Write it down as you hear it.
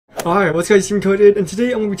Alright, what's guys, Team Coded, and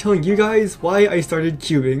today I'm going to be telling you guys why I started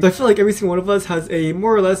cubing. So I feel like every single one of us has a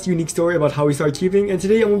more or less unique story about how we started cubing, and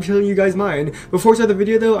today I'm going to be telling you guys mine. Before we start the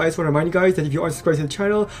video though, I just want to remind you guys that if you aren't subscribed to the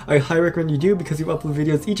channel, I highly recommend you do because we upload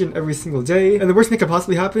videos each and every single day. And the worst thing that could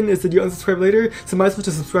possibly happen is that you unsubscribe later, so might as well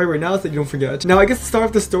just subscribe right now so that you don't forget. Now I guess to start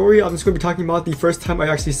off the story, I'm just going to be talking about the first time I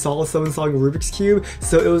actually saw someone solving a Rubik's Cube.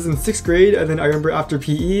 So it was in 6th grade, and then I remember after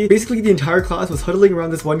PE, basically the entire class was huddling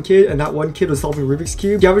around this one kid, and that one kid was solving a Rubik's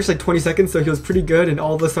Cube. He averaged like 20 seconds, so he was pretty good, and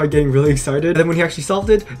all of us started getting really excited. And then when he actually solved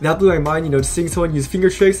it, that blew my mind, you know, just seeing someone use finger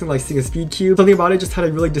tricks and like seeing a speed cube. Something about it just had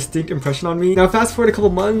a really distinct impression on me. Now fast forward a couple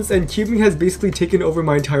months, and cubing has basically taken over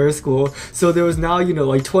my entire school. So there was now, you know,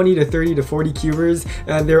 like 20 to 30 to 40 cubers,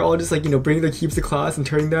 and they're all just like, you know, bringing their cubes to class and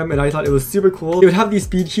turning them, and I thought it was super cool. They would have these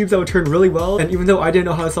speed cubes that would turn really well, and even though I didn't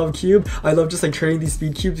know how to solve a cube, I loved just like turning these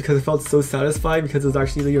speed cubes because it felt so satisfying because it was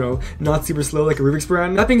actually, you know, not super slow like a Rubik's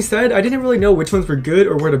brand. That being said, I didn't really know which ones were good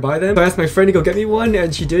or where to buy them, so I asked my friend to go get me one,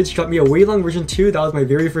 and she did. She got me a Waylong version 2. That was my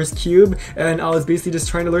very first cube, and I was basically just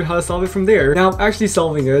trying to learn how to solve it from there. Now actually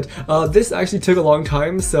solving it, this actually took a long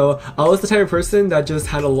time, so I was the type of person that just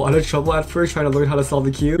had a lot of trouble at first trying to learn how to solve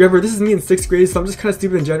the cube. Remember, this is me in 6th grade, so I'm just kind of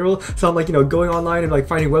stupid in general, so I'm like, you know, going online and like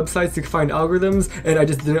finding websites to find algorithms, and I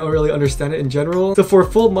just didn't really understand it in general. So for a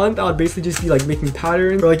full month, I would basically just be like making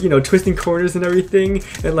patterns, or like, you know, twisting corners and everything,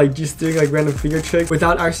 and like just doing like random finger tricks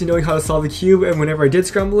without actually knowing how to solve the cube. And whenever I did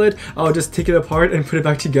scramble it, I would just take it apart and put it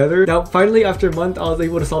back together. Now finally, after a month, I was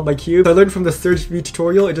able to solve my cube. So I learned from the Surge V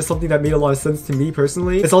tutorial. It's just something that made a lot of sense to me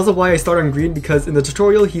personally. It's also why I started on green, because in the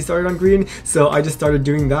tutorial he started on green, so I just started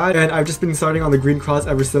doing that, and I've just been starting on the green cross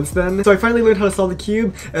ever since then. So I finally learned how to solve the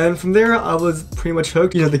cube, and from there I was pretty much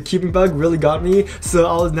hooked. You know, the cubing bug really got me, so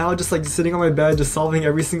I was now just like sitting on my bed just solving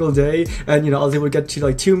every single day, and you know, I was able to get to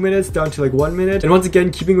like 2 minutes down to like 1 minute. And once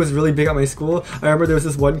again, cubing was really big at my school. I remember there was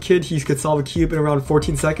this one kid, he could solve a cube in around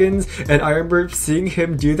 14 seconds, and I remember seeing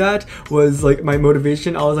him do that was like my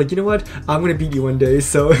motivation. I was like, you know what, I'm gonna beat you one day.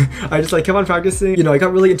 So I just like kept on practicing. You know, I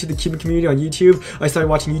got really into the cubing community on YouTube. I started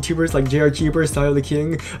watching YouTubers like JR Cuber, Style the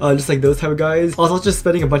King, just like those type of guys. I was also just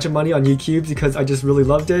spending a bunch of money on new cubes because I just really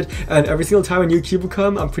loved it, and every single time a new cube would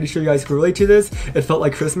come, I'm pretty sure you guys can relate to this, it felt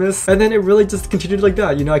like Christmas. And then it really just continued like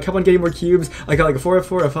that. You know, I kept on getting more cubes. I got like a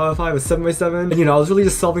 4x4, a 5x5, a 7x7, and you know, I was really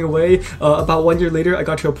just solving away. About 1 year later, I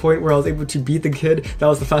got to a point where I was able to beat the kid that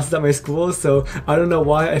was the fastest at my school, so I don't know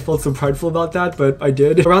why I felt so prideful about that, but I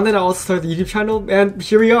did. Around then I also started the YouTube channel, and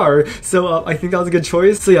here we are. So I think that was a good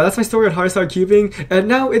choice. So yeah, that's my story on how I started cubing, and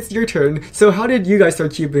now it's your turn. So how did you guys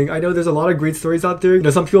start cubing? I know there's a lot of great stories out there. You know,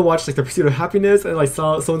 some people watched like The Pursuit of Happiness and like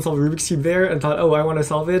saw someone solve a Rubik's Cube there and thought, oh, I want to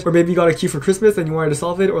solve it. Or maybe you got a cube for Christmas and you wanted to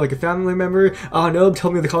solve it, or like a family member. I don't know,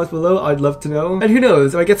 tell me in the comments below, I'd love to know. And who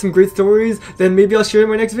knows, if I get some great stories, then maybe I'll share in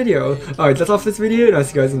my next video. Alright, that's all for this video, and I'll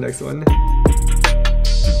see you guys in the next one.